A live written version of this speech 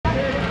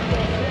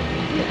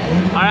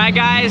Alright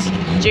guys,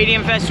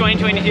 JDM Fest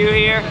 2022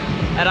 here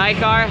at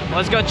Icar.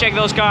 Let's go check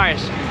those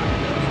cars.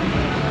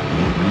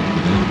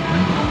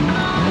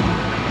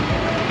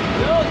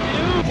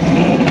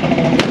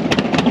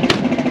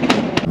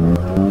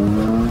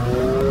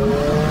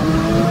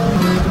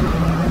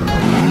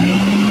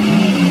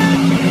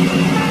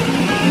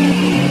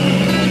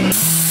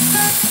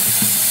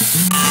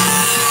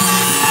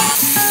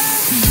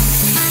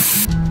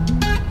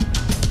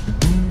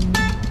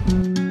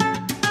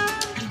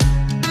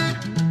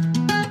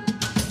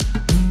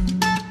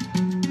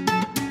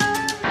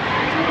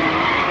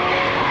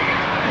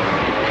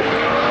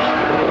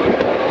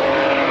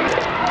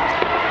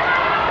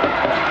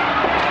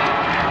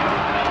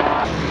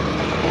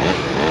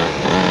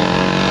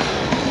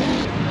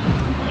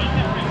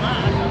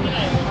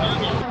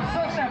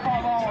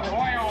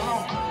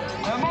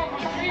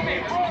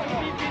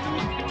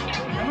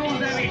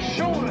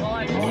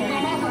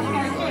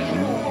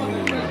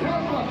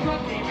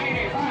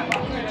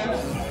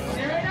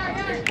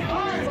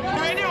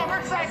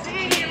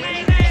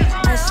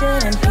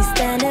 Shouldn't be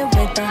standing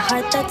with a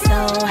heart that's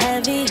so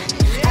heavy.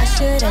 I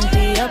shouldn't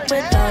be up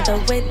with all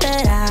the weight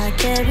that I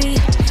carry.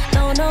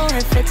 Don't know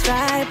if it's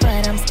right,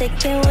 but I'm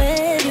sticking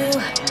with you.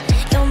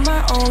 You're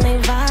my only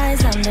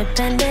vice, I'm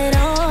dependent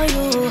on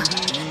you.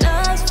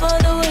 Love's for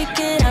the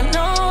wicked, I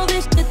know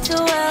this shit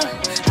too well.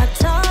 I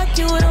talk,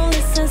 you don't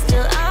listen,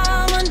 still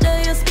I'm under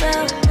your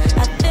spell.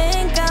 I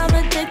think I'm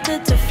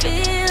addicted to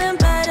feeling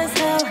bad as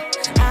hell.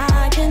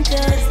 I can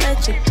just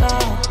let you go.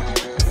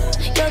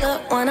 You're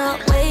the one I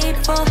wait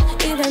for,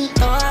 even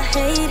though I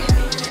hate.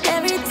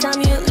 Every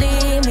time you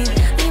leave me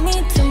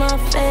to my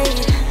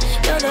fate.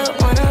 You're the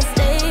one I'll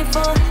stay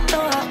for,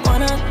 though I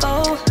wanna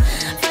go.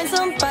 Find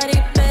somebody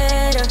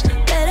better,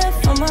 better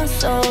for my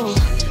soul.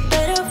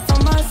 Better for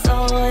my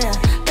soul, yeah,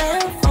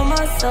 better for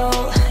my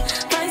soul.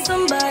 Find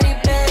somebody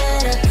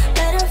better,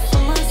 better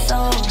for my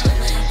soul.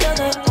 You're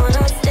the one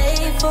I'll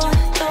stay for,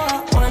 though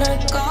I wanna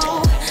go.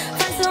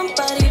 Find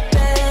somebody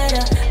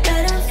better,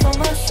 better for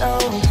my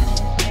soul.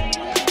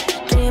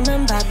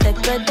 Dreaming about the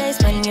good days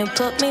when you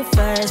put me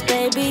first,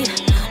 baby.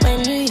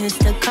 When you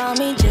used to call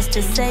me just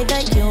to say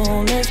that you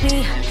miss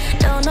me.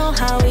 Don't know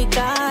how we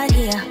got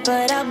here,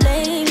 but I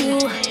blame you.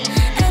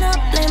 And I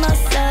blame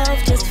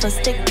myself just for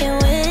sticking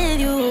with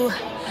you.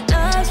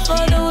 Love's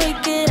for the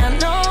wicked, I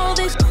know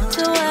this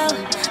too well.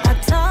 I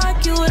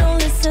talk, you don't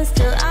listen,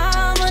 still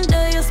I'm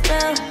under your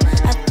spell.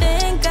 I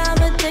think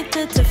I'm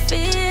addicted to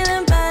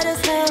feeling bad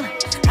as hell.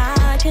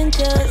 I can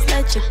just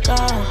let you go.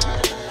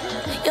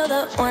 You're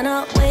the one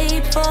I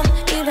wait for,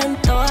 even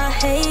though I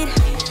hate.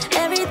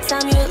 Every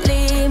time you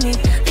leave me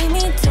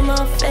to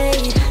my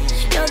fate.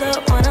 You're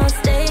the one I'll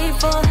stay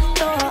for,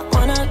 though I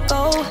wanna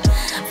go.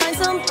 Find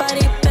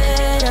somebody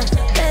better,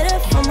 better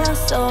for my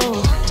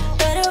soul.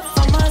 Better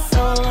for my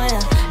soul,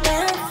 yeah,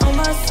 better for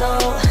my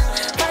soul.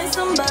 Find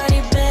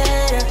somebody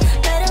better,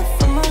 better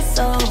for my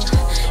soul.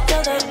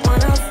 You're the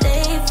one I'll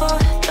stay for,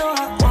 though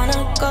I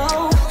wanna go.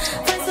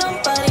 Find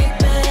somebody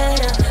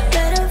better,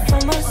 better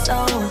for my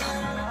soul.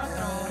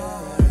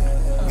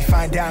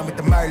 Fine down with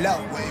the Merlot.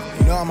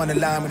 You know I'm on the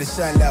line with the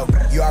sun low.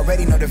 You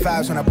already know the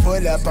vibes when I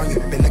pull up on you.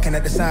 Been looking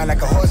at the sign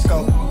like a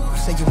horoscope. You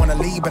say you wanna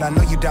leave, but I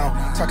know you don't.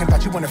 Talking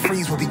about you wanna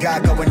freeze, what we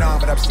got going on.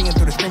 But I'm seeing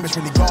through the screen what's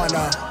really going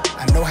on.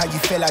 I know how you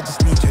feel, I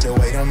just need you to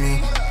wait on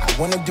me. I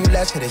wanna do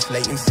less of this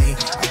latency.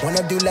 I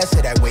wanna do less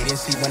of that wait and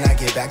see. When I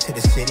get back to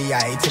the city,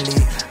 I hate to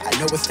leave. I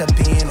know it's tough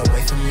being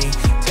away from me.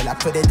 Till I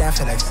put it down,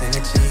 feel like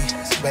synergy.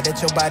 Swear that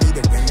your body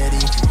the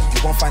remedy.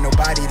 You won't find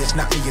nobody that's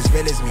not me as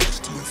real as me.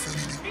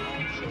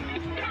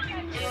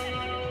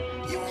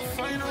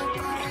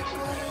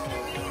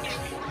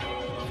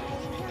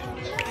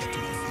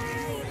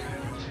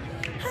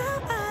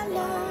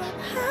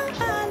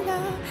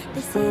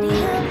 The city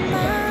of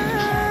mine,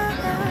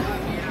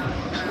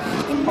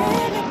 it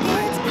never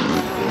gets me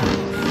down.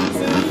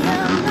 City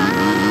of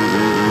mine,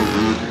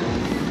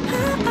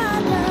 how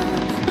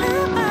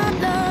I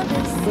love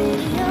the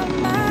city of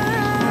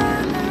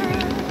mine.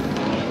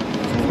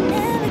 It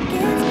never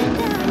gets me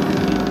down,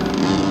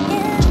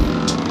 yeah.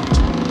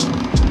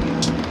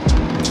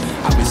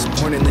 I was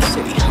born in the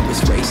city, I was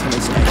raised on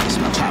its edges.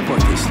 My pop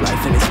worked this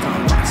life and it's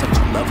gone wrong, so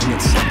I'm loving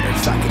it center.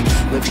 If I could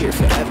live here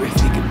forever,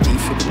 think it'd be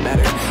for the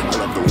better. I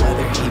love the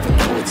weather, even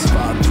though it's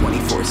fog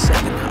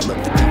 24/7. I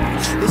love the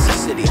people, this is the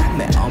city I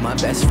met all my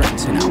best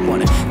friends. And I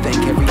wanna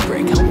thank every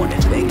break, I wanna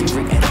thank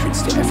every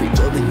entrance to every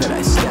building that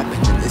I step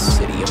in this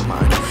city of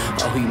mine.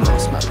 Oh, you know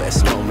it's my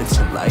best moments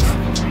in life.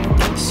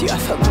 See, I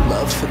felt the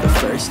love for the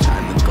first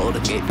time in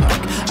Golden Gate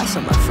Park. I saw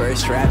my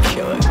first rap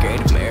show at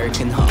Great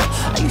American Hall.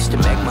 I used to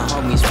beg my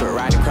homies for a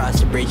ride across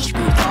the bridge to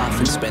Groove Off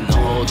and spend the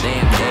whole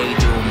damn day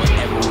doing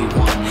whatever we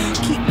want.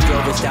 Keep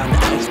drove us down the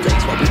ice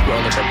flakes while we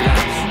rolled up a block.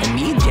 And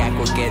me and Jack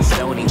would get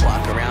stoned,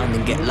 walk around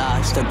and get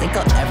lost. Don't think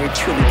I'll ever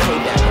truly pay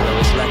back what I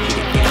was lucky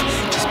to get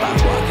just by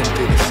walking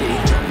through the city.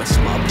 I'm a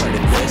small part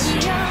of this.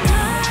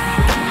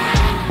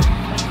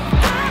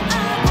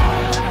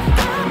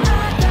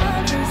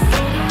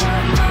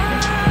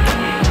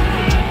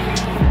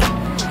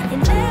 It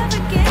never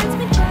gets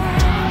me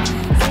down.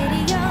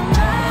 City of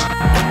mine.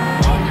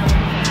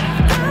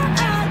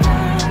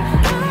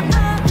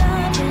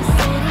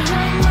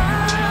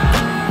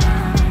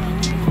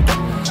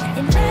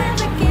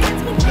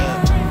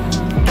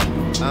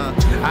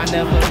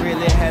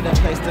 really had a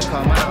place to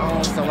call my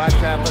own. So I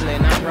travel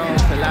and I roam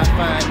till I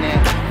find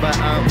that. But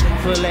I'm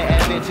full of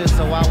adventure,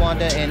 so I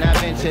wander and I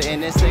venture.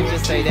 And it's safe to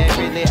say that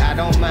really I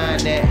don't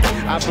mind that.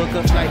 I book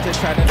a flight to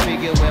try to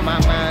figure where my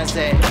mind's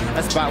at.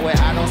 A spot where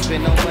I don't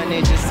spend no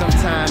money, just some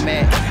time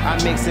at.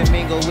 I mix and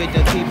mingle with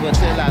the people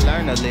till I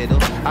learn a little.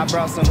 I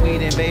brought some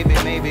weed and baby,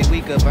 maybe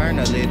we could burn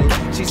a little.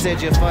 She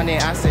said you're funny,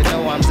 I said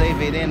no, I'm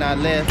David, and I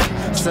left.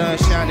 Sun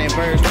shining,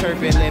 birds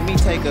chirping, let me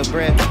take a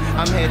breath.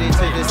 I'm headed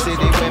to the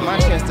city where my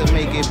chance to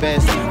make it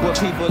best. What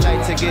people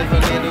like to give a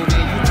little,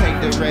 then you take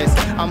the rest.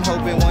 I'm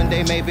hoping one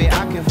day maybe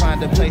I can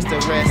find a place to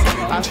rest.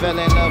 I fell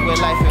in love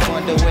with life and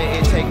wonder where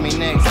it take me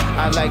next.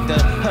 I like the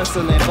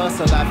hustle and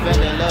bustle, I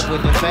fell in love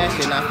with the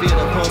fashion. I feel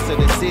the pulse of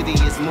the city,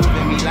 it's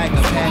moving me like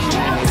a passion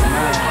and it's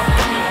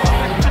mine.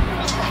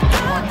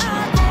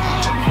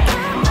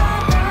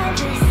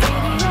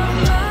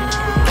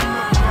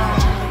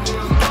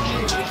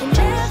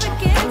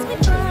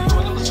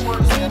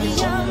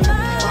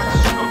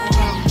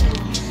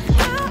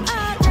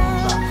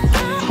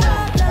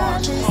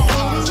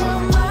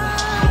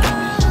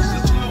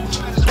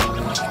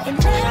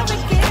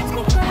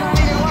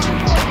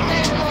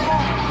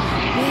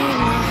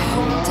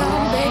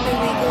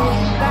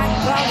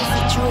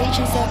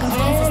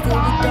 Circumstances still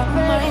we don't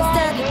mind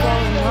steady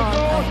going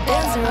on.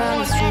 Dance around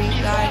the street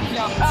like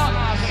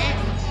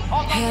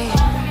hey,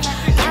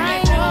 I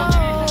know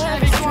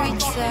every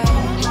street say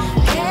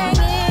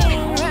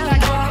hanging around the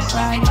block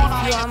like if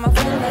you are my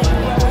friend, then you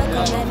are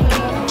welcome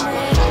anywhere.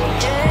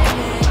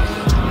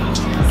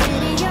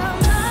 City of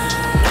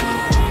mine,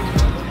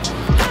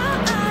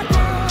 I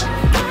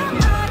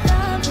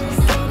love this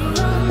city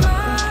of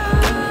mine.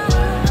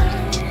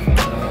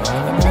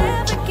 It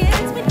never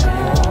gets me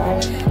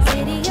wrong.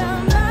 City of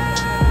mine.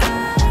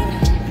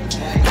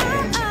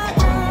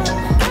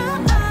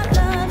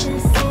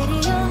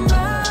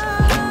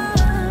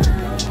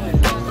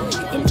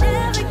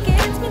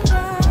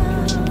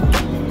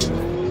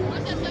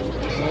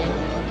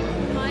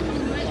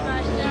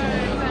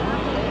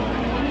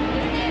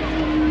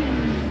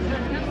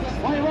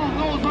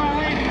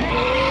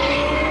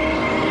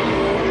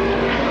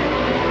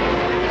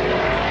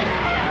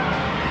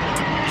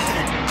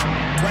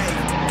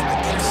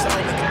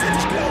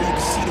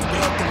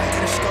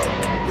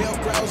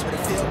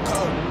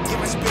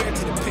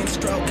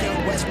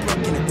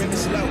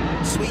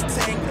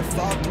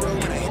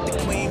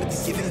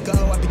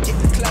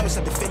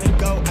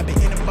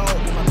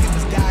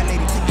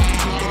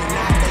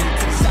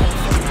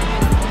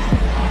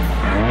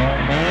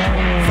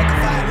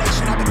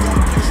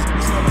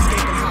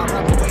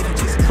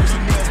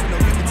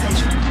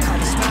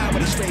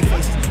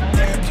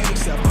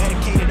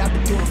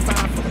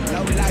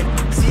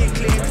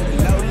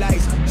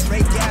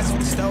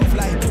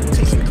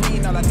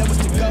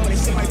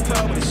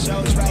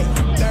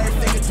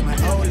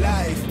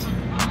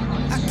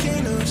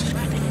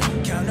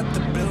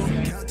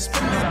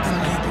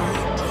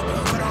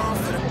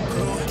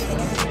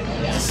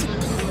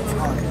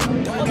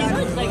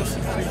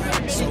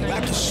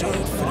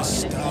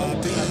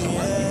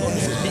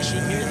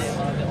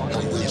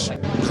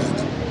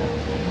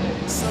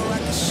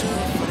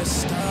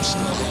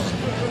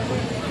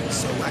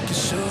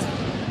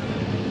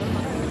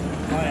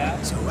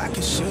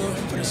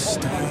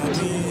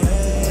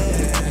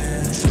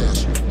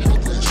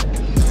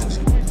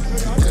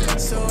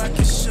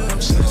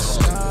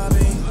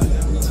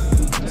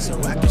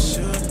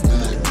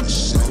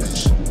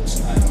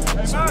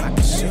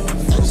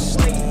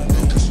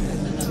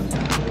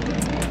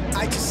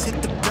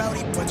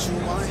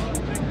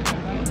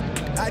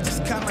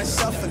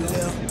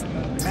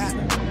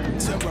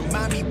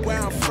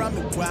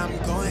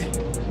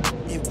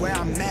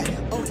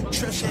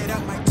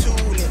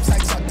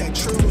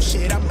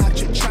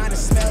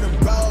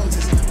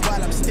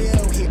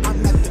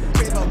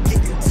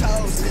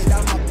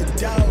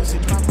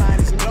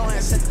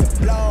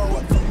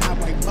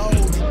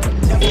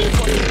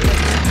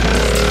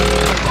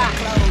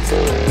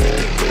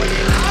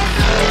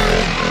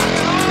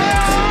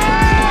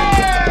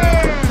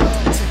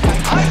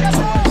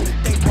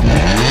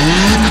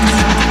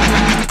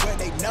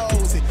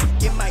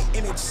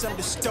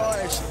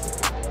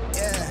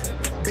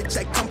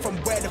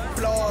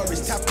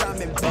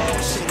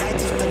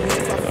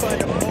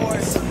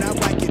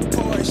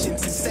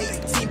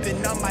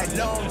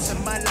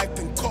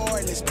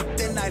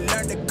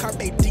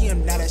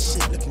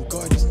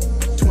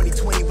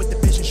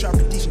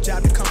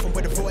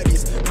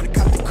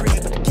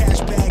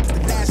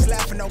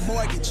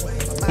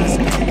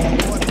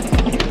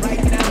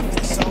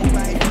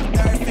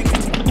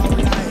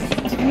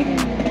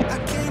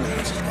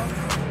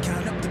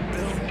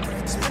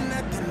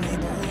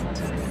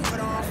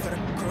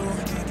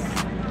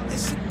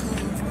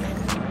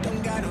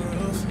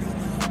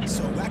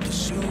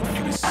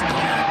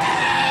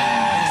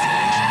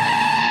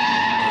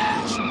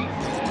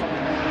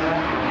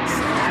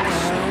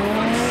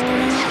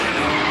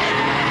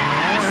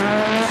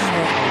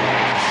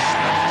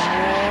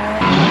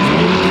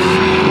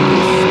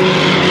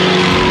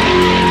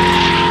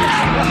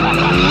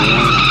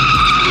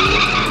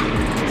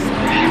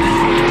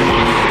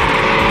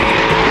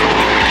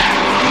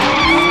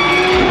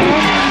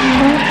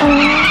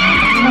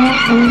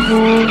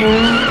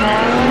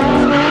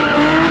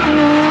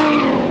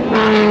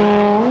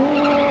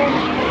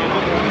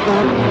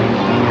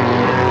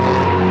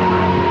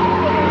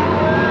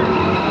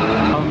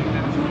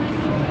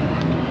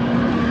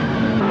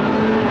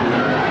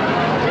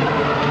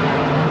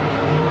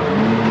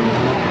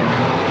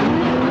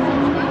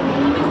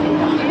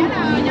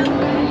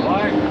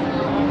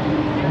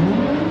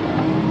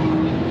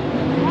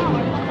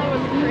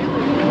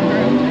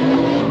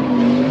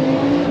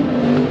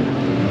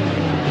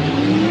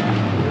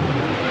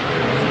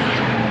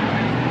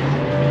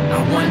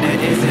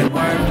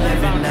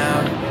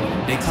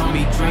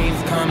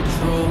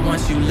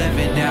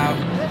 out.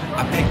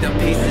 I picked up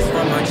pieces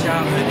from my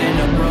childhood in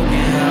a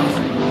broken house.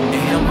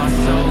 It healed my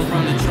soul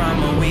from the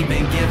trauma we've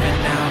been given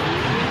now.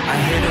 I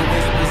hear the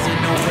whispers in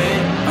the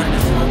wind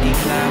under smoky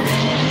clouds.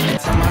 And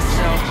tell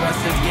myself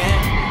once again,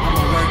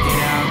 I'ma work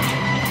it out.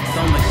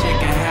 So much shit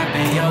can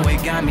happen, yo,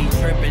 it got me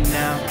tripping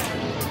now.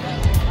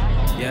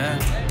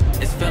 Yeah,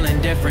 it's feeling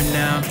different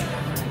now.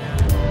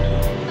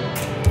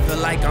 Feel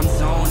like I'm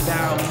zoned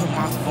out, put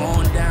my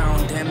phone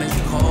down, damn it's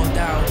cold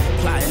out.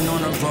 Plotting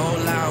on a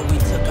rollout, we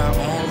took our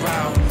own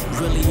route,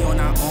 really on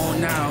our own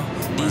now.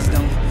 These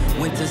them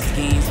winter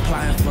schemes,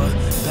 plotting for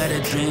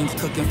better dreams,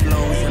 cooking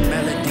flows and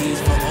melodies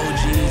for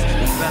OGs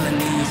with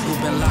felonies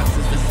who've been locked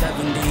since the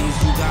 70s.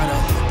 You gotta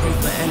pray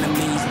for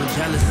enemies with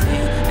jealousy,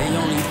 they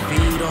only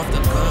feed off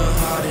the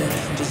good-hearted.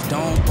 Just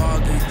don't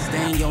bargain,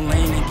 stay in your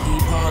lane and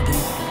keep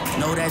hogging.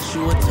 Know that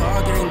you a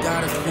target and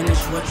gotta finish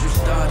what you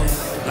started.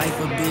 Life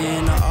of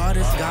being an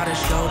artist, gotta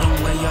show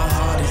them where your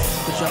heart is.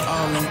 Put your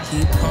all in,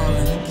 keep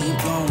calling, keep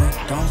going,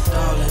 don't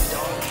stall it.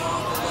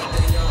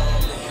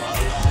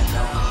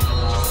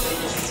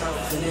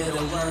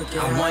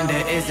 I wonder,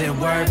 is it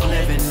worth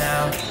living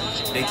now?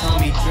 They told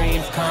me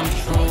dreams come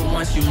true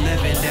once you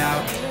live it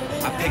out.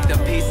 I picked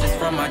up pieces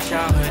from my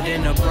childhood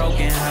in a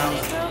broken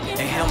house.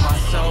 It healed my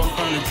soul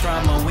from the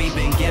trauma we've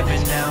been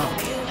given now.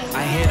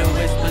 I hear the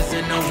whispers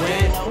in the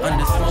wind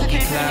under smoky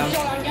clouds.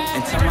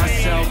 And tell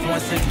myself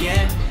once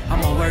again,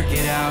 I'ma work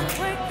it out.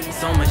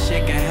 So much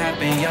shit can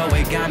happen, yo,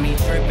 it got me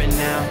tripping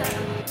now.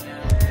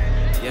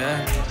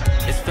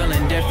 Yeah, it's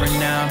feeling different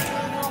now.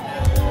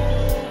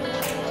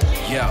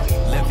 Yo,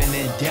 living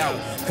in doubt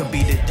could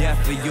be the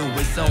death for you.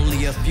 It's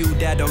only a few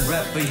that'll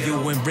rep for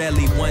you, and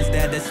rarely ones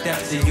that'll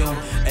step to you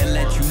and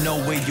let you know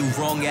where you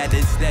wrong at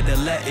instead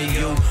of letting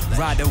you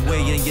ride away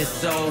in your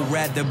soul.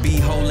 Rather be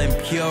whole and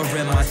pure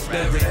in my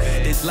spirit.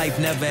 This life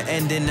never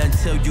ending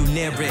until you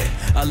near it.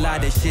 A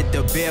lot of shit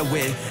to bear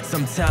with.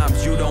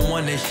 Sometimes you don't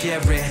wanna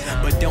share it,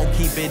 but don't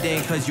keep it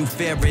in cause you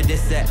fear it.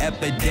 It's an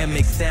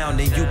epidemic sound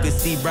and you can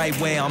see right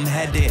where I'm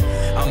headed.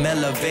 I'm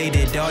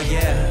elevated, oh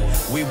yeah.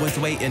 We was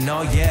waiting,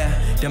 oh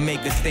yeah, to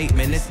make a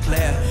statement, it's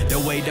clear. The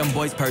way them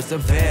boys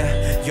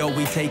persevere, yo,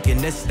 we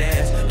taking the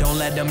stairs. Don't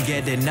let them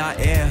get in our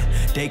ear.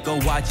 They go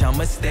watch,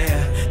 I'ma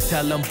stare.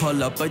 Tell them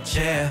pull up a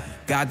chair.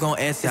 God gon'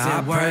 answer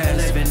our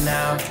prayers. Living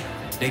now.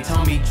 They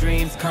told me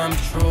dreams come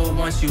true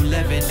once you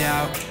live it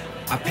out.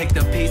 I picked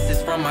up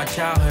pieces from my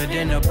childhood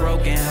in a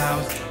broken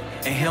house.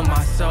 And heal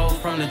my soul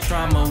from the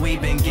trauma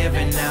we've been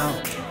given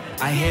now.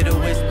 I hear the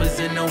whispers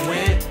in the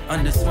wind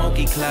under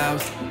smoky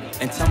clouds.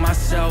 And tell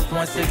myself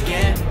once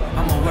again,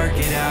 I'ma work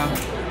it out.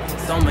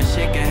 So much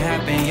shit can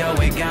happen, yo,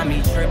 it got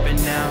me tripping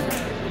now.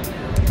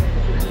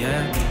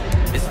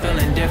 Yeah, it's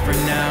feeling different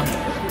now.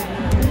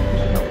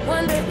 I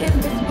wonder if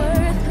it's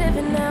worth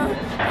living now.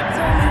 They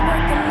told me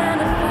working 9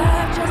 to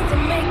 5 just to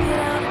make it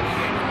out.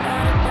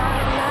 Not a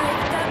dark life,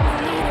 got me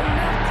needing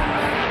enough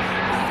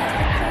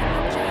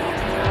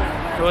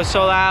to know. It was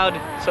so loud,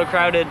 so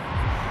crowded,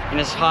 and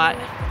it's hot.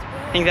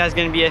 I think that's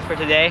gonna be it for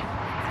today.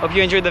 Hope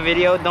you enjoyed the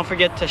video. Don't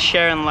forget to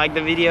share and like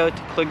the video,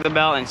 to click the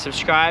bell and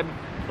subscribe.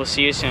 We'll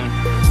see you soon.